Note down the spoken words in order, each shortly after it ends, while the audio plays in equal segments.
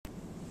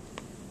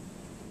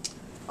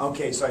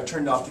Okay, so I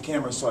turned off the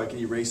camera so I could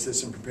erase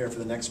this and prepare for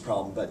the next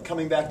problem. But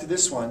coming back to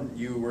this one,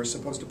 you were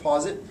supposed to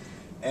pause it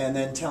and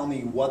then tell me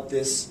what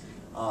this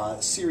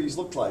series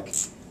looked like.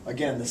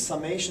 Again, the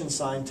summation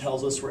sign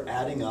tells us we're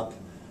adding up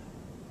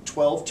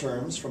 12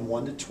 terms from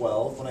 1 to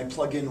 12. When I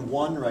plug in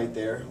 1 right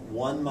there,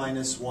 1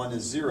 minus 1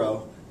 is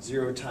 0,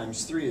 0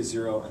 times 3 is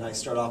 0, and I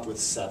start off with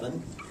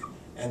 7.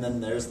 And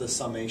then there's the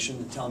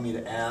summation telling me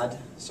to add.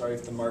 Sorry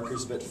if the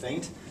marker's a bit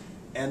faint.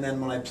 And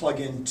then when I plug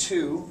in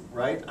 2,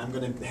 right, I'm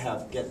going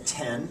to get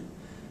 10.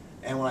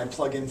 And when I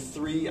plug in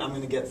 3, I'm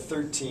going to get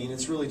 13.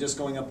 It's really just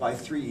going up by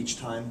 3 each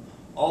time,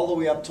 all the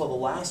way up till the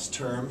last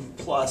term,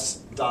 plus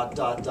dot,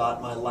 dot,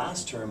 dot, my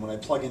last term. When I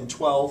plug in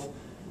 12,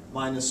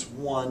 minus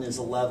 1 is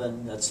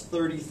 11. That's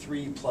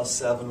 33 plus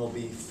 7 will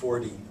be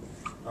 40.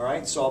 All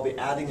right, so I'll be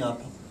adding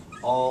up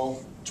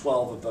all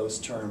 12 of those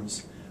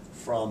terms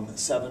from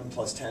 7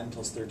 plus 10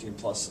 plus 13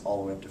 plus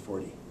all the way up to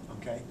 40.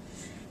 Okay?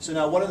 So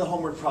now one of the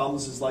homework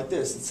problems is like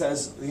this. It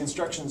says the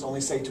instructions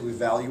only say to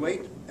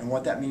evaluate, and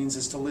what that means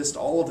is to list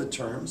all of the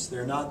terms.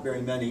 There are not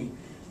very many,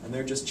 and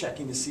they're just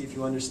checking to see if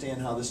you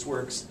understand how this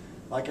works.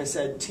 Like I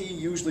said, t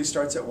usually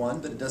starts at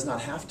 1, but it does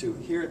not have to.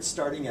 Here it's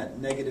starting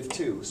at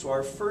 -2. So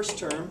our first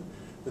term,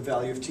 the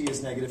value of t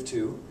is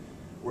 -2.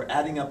 We're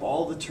adding up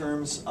all the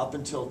terms up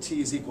until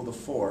t is equal to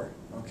 4.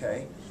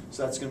 Okay?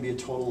 So that's going to be a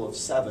total of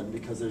 7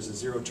 because there's a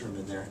 0 term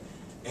in there.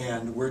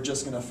 And we're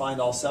just going to find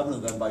all 7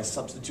 of them by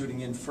substituting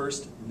in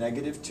first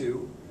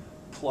 -2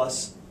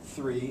 plus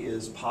 3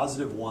 is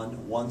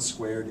 +1. 1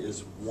 squared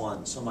is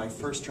 1. So my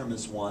first term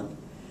is 1.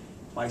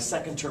 My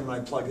second term, when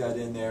I plug that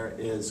in there,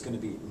 is going to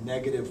be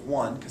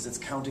 -1 because it's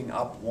counting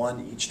up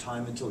 1 each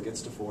time until it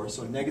gets to 4.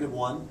 So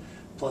 -1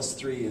 plus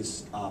 3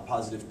 is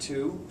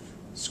 +2.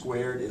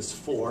 Squared is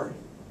 4.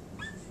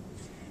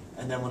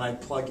 And then when I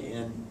plug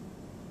in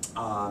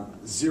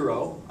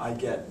 0, I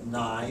get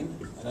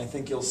 9. And I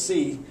think you'll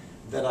see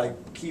that I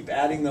keep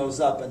adding those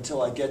up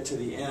until I get to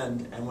the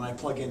end, and when I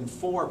plug in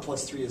 4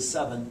 plus 3 is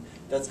 7,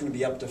 that's going to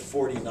be up to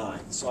 49.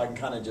 So I can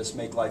kind of just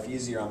make life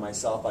easier on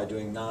myself by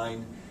doing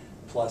 9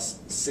 plus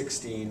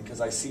 16,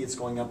 because I see it's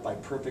going up by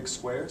perfect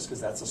squares,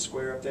 because that's a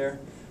square up there,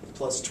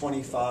 plus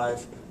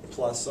 25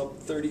 plus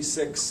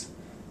 36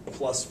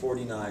 plus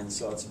 49.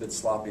 So it's a bit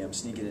sloppy. I'm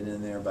sneaking it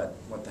in there, but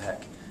what the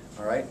heck.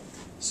 All right?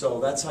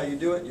 So that's how you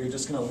do it. You're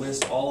just going to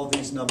list all of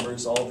these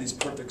numbers, all of these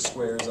perfect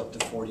squares up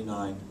to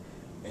 49.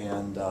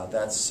 And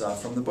that's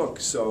from the book.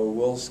 So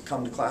we'll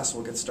come to class,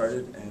 we'll get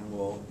started, and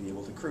we'll be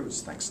able to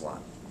cruise. Thanks a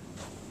lot.